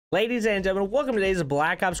Ladies and gentlemen, welcome to today's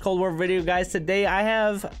Black Ops Cold War video, guys. Today I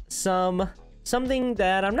have something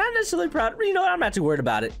that I'm not necessarily proud of. You know what? I'm not too worried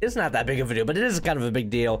about it. It's not that big of a deal, but it is kind of a big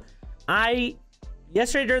deal.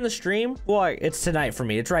 Yesterday during the stream, well, it's tonight for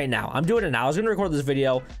me. It's right now. I'm doing it now. I was going to record this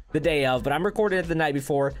video the day of, but I'm recording it the night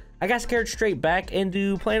before. I got scared straight back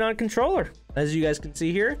into playing on controller, as you guys can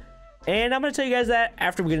see here. And I'm going to tell you guys that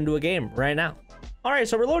after we get into a game right now. All right,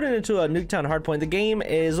 so we're loading into a Nuketown hardpoint. The game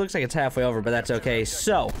looks like it's halfway over, but that's okay.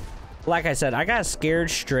 So, like I said, I got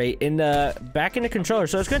scared straight back into controller.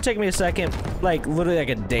 So it's gonna take me a second, like literally like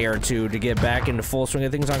a day or two, to get back into full swing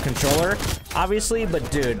of things on controller, obviously.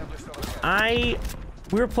 But dude,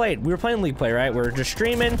 we were playing league play, right? We were just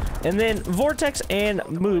streaming, and then Vortex and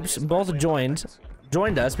Moops both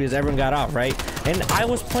joined us because everyone got off, right? And I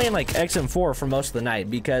was playing like XM4 for most of the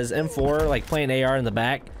night because M4, like playing AR in the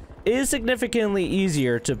back, is significantly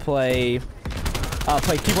easier to play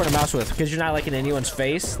keyboard and mouse with, because you're not like in anyone's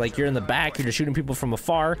face. Like, you're in the back, you're just shooting people from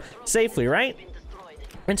afar safely, right?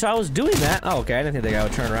 And so I was doing that. Oh, okay, I didn't think the guy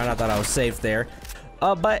would turn around. I thought I was safe there.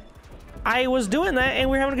 But I was doing that, and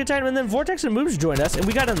we were having a good time. And then Vortex and Moves joined us, and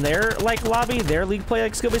we got in their like lobby, their league play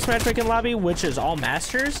like skill-based matchmaking lobby, which is all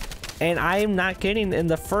masters. And I am not kidding, in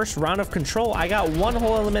the first round of control, I got one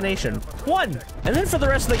whole elimination. One! And then for the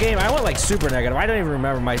rest of the game, I went like super negative. I don't even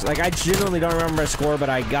remember I genuinely don't remember my score, but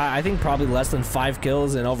I got, I think, probably less than 5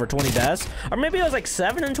 kills and over 20 deaths. Or maybe it was like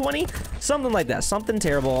 7 and 20, something like that, something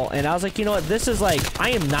terrible. And I was like, you know what, this is like, I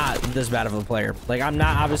am not this bad of a player. Like, I'm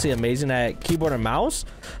not obviously amazing at keyboard and mouse,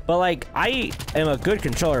 but like, I am a good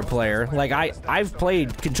controller player. Like, I've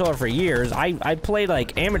played controller for years. I played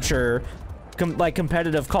like amateur, like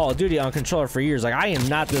competitive Call of Duty on controller for years. Like, I am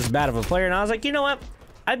not this bad of a player. And I was like, you know what,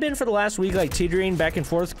 I've been for the last week like teetering back and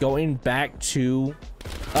forth, going back to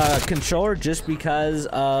controller, just because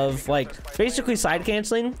of like basically side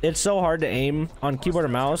canceling. It's so hard to aim on keyboard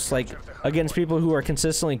and mouse like against people who are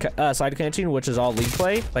consistently side canceling, which is all league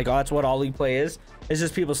play. Like, oh, that's what all league play is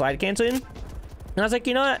just people side canceling. And I was like,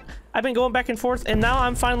 you know what, I've been going back and forth, and now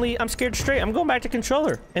I'm scared straight. I'm going back to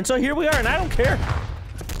controller, and so here we are, and I don't care.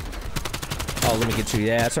 Oh, let me get you.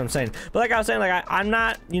 Yeah, that's what I'm saying. But like I was saying, like I'm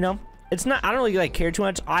not, you know, it's not, I don't really like care too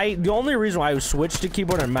much. The only reason why I switched to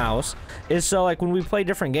keyboard and mouse is so like when we play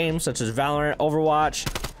different games such as Valorant, Overwatch,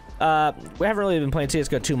 we haven't really been playing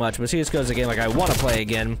CSGO too much, but CSGO is a game like I want to play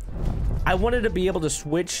again. I wanted to be able to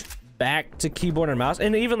switch back to keyboard and mouse,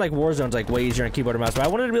 and even like Warzone's like way easier on keyboard and mouse, but I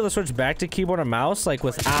wanted to be able to switch back to keyboard and mouse like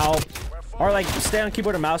without, or like stay on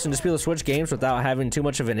keyboard and mouse and just be able to switch games without having too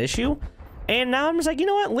much of an issue. And now I'm just like, you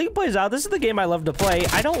know what, League Play's out. This is the game I love to play.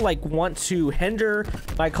 I don't like want to hinder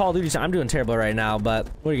my Call of Duty time. I'm doing terrible right now, but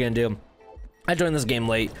what are you gonna do? I joined this game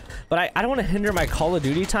late, but I don't want to hinder my Call of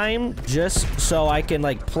Duty time just so I can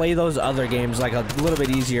like play those other games like a little bit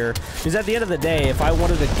easier. Because at the end of the day, if I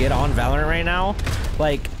wanted to get on Valorant right now,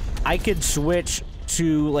 like I could switch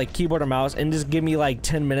to like keyboard or mouse and just give me like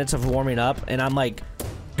 10 minutes of warming up, and I'm like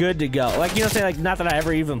good to go. Like, you know what I'm saying? Like, not that I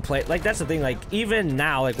ever even play, like that's the thing, like even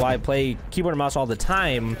now, like while I play keyboard and mouse all the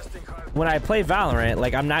time, when I play Valorant,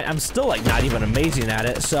 like I'm still like not even amazing at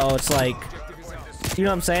it. So it's like, you know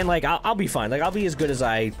what I'm saying? Like I'll be fine. Like I'll be as good as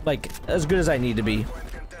I need to be.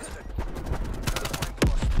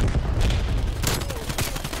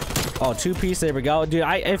 Oh, 2-piece, there we go. Dude,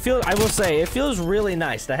 I will say, it feels really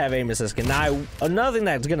nice to have aim assist. Now, another thing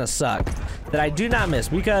that's gonna suck that I do not miss,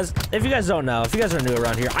 because if you guys don't know, if you guys are new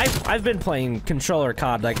around here, I've been playing controller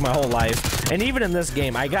COD like my whole life, and even in this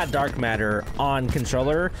game, I got dark matter on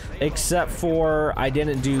controller, except for I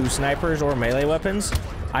didn't do snipers or melee weapons.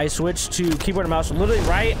 I switched to keyboard and mouse literally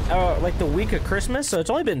right like the week of Christmas, so it's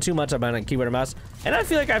only been 2 months I've been on keyboard and mouse, and I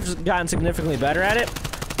feel like I've gotten significantly better at it.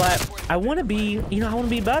 But I want to be, you know, I want to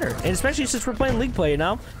be better. And especially since we're playing league play, you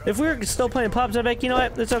know? If we were still playing pubs, I'd be like, you know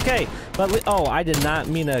what, it's okay. But, oh, I did not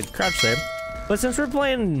mean to crouch there. But since we're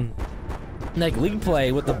playing, like, league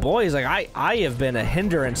play with the boys, like, I have been a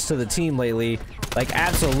hindrance to the team lately. Like,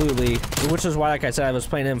 absolutely. Which is why, like I said, I was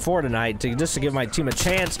playing M4 tonight, just to give my team a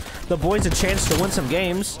chance, the boys a chance to win some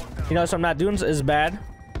games. You know, so I'm not doing as bad.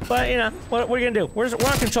 But, you know, what are you gonna do? We're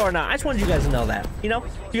on controller now. I just wanted you guys to know that. You know,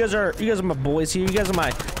 you guys are my boys here. You guys are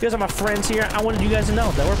my friends here. I wanted you guys to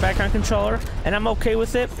know that we're back on controller, and I'm okay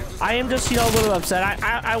with it. I am just, you know, a little upset.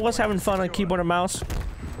 I was having fun on keyboard and mouse.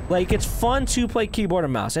 Like, it's fun to play keyboard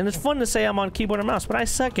and mouse, and it's fun to say I'm on keyboard and mouse, but I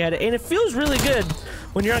suck at it. And it feels really good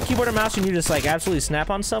when you're on keyboard and mouse and you just like absolutely snap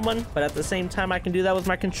on someone. But at the same time, I can do that with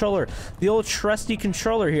my controller, the old trusty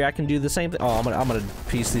controller here. I can do the same thing. Oh, I'm gonna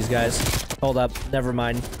piece these guys. Hold up, never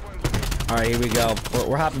mind. All right, here we go.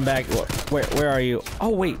 We're hopping back. Where are you? Oh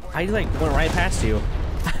wait, I like went right past you.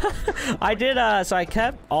 I did, so I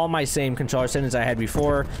kept all my same controller settings I had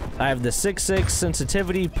before. I have the 6.6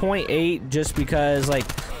 sensitivity, 0.8, just because, like,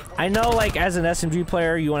 I know, like, as an SMG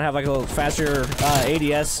player, you want to have, like, a little faster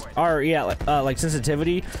ADS, or, yeah, like,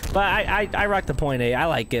 sensitivity, but I rock the 0.8. I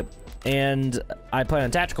like it, and I play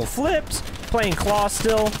on tactical flips, playing claw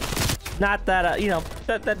still. Not that, you know,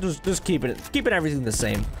 that just keeping everything the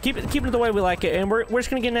same. Keeping it the way we like it, and we're just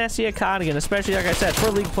gonna get nasty at COD again, especially, like I said,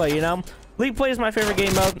 for League play, you know? League play is my favorite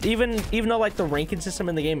game mode, even though, like, the ranking system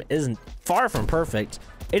in the game isn't far from perfect.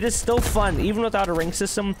 It is still fun, even without a rank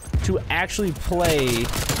system, to actually play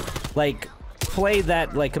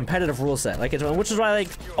that, like, competitive rule set. Like, which is why, like,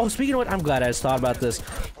 oh, speaking of what, I'm glad I just thought about this.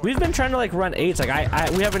 We've been trying to, like, run 8s.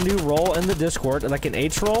 Like, we have a new role in the Discord, like an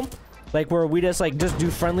 8s role. Like, where we just do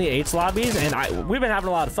friendly 8s lobbies, and we've been having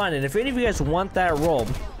a lot of fun. And if any of you guys want that role,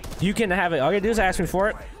 you can have it. All you gotta do is ask me for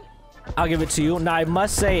it. I'll give it to you. Now, I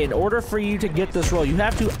must say, in order for you to get this role, you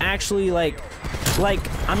have to actually, like,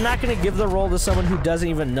 I'm not gonna give the role to someone who doesn't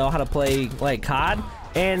even know how to play, like, COD.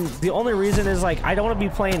 And the only reason is, like, I don't want to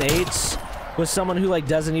be playing 8s with someone who, like,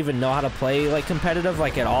 doesn't even know how to play, like, competitive,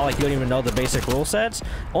 like, at all. Like, you don't even know the basic rule sets.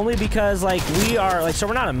 Only because, like, we are, like, so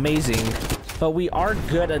we're not amazing, but we are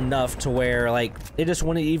good enough to where, like, it just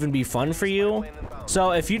wouldn't even be fun for you.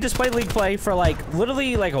 So if you just play League play for, like,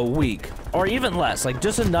 literally, like, a week, or even less, like,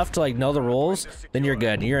 just enough to, like, know the rules, then you're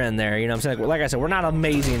good. You're in there, you know what I'm saying? Like I said, we're not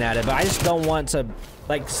amazing at it, but I just don't want to,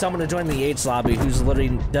 like, someone to join the 8s lobby who's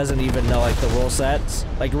literally doesn't even know, like, the rule sets,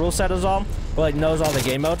 like, rule set is all, or, like, knows all the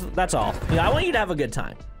game modes. That's all. You know, I want you to have a good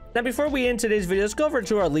time. Now, before we end today's video, let's go over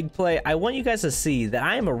to our League play. I want you guys to see that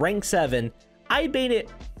I am a rank 7. I made it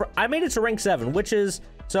to rank 7, which is,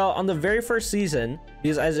 so on the very first season,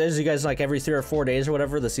 because as you guys, like, every 3 or 4 days or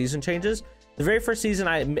whatever, the season changes. The very first season,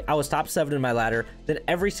 I was top 7 in my ladder. Then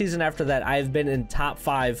every season after that, I've been in top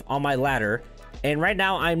 5 on my ladder. And right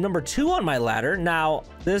now, I'm number 2 on my ladder. Now,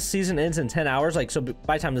 this season ends in 10 hours. Like, so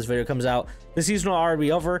by the time this video comes out, the season will already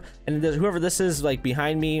be over. And whoever this is, like,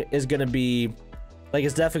 behind me is going to be, like,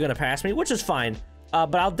 it's definitely going to pass me, which is fine.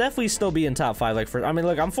 But I'll definitely still be in top 5. Like, I mean,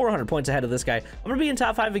 look, I'm 400 points ahead of this guy. I'm gonna be in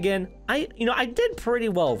top 5 again. You know, I did pretty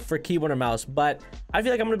well for keyboard and mouse, but I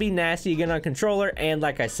feel like I'm gonna be nasty again on controller. And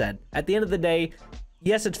like I said, at the end of the day,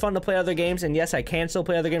 yes, it's fun to play other games, and yes, I can still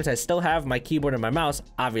play other games. I still have my keyboard and my mouse,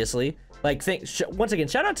 obviously. Like, once again,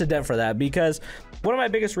 shout out to Dev for that, because one of my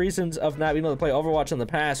biggest reasons of not being able to play Overwatch in the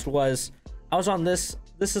past was I was on this.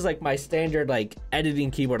 This is like my standard, like,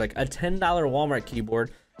 editing keyboard, like a $10 Walmart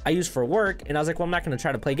keyboard I use for work, and I was like, well, I'm not going to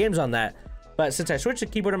try to play games on that. But since I switched to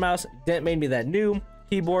keyboard and mouse, Dent made me that new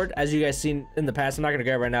keyboard, as you guys seen in the past. I'm not going to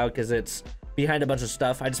grab it right now because it's behind a bunch of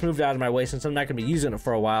stuff. I just moved it out of my way since I'm not going to be using it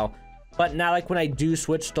for a while. But now, like, when I do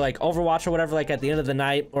switch to, like, Overwatch or whatever, like, at the end of the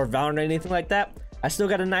night, or Valorant or anything like that, I still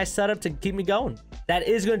got a nice setup to keep me going. That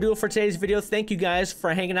is going to do it for today's video. Thank you guys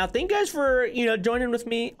for hanging out. Thank you guys for, you know, joining with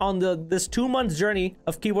me on this 2-month journey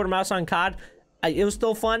of keyboard and mouse on COD. It was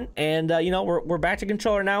still fun, and, you know, we're back to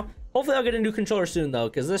controller now. Hopefully I'll get a new controller soon, though,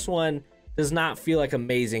 because this one does not feel like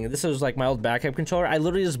amazing. This was like my old backup controller. I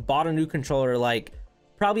literally just bought a new controller like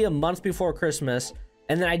probably a month before Christmas,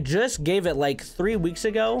 and then I just gave it like 3 weeks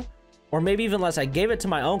ago, or maybe even less. I gave it to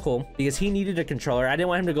my uncle because he needed a controller. I didn't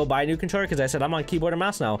want him to go buy a new controller because I said I'm on keyboard and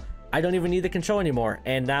mouse now. I don't even need the controller anymore.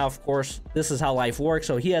 And now, of course, this is how life works.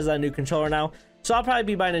 So he has that new controller now. So I'll probably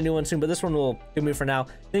be buying a new one soon, but this one will do me for now.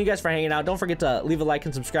 Thank you guys for hanging out. Don't forget to leave a like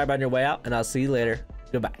and subscribe on your way out, and I'll see you later.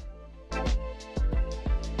 Goodbye.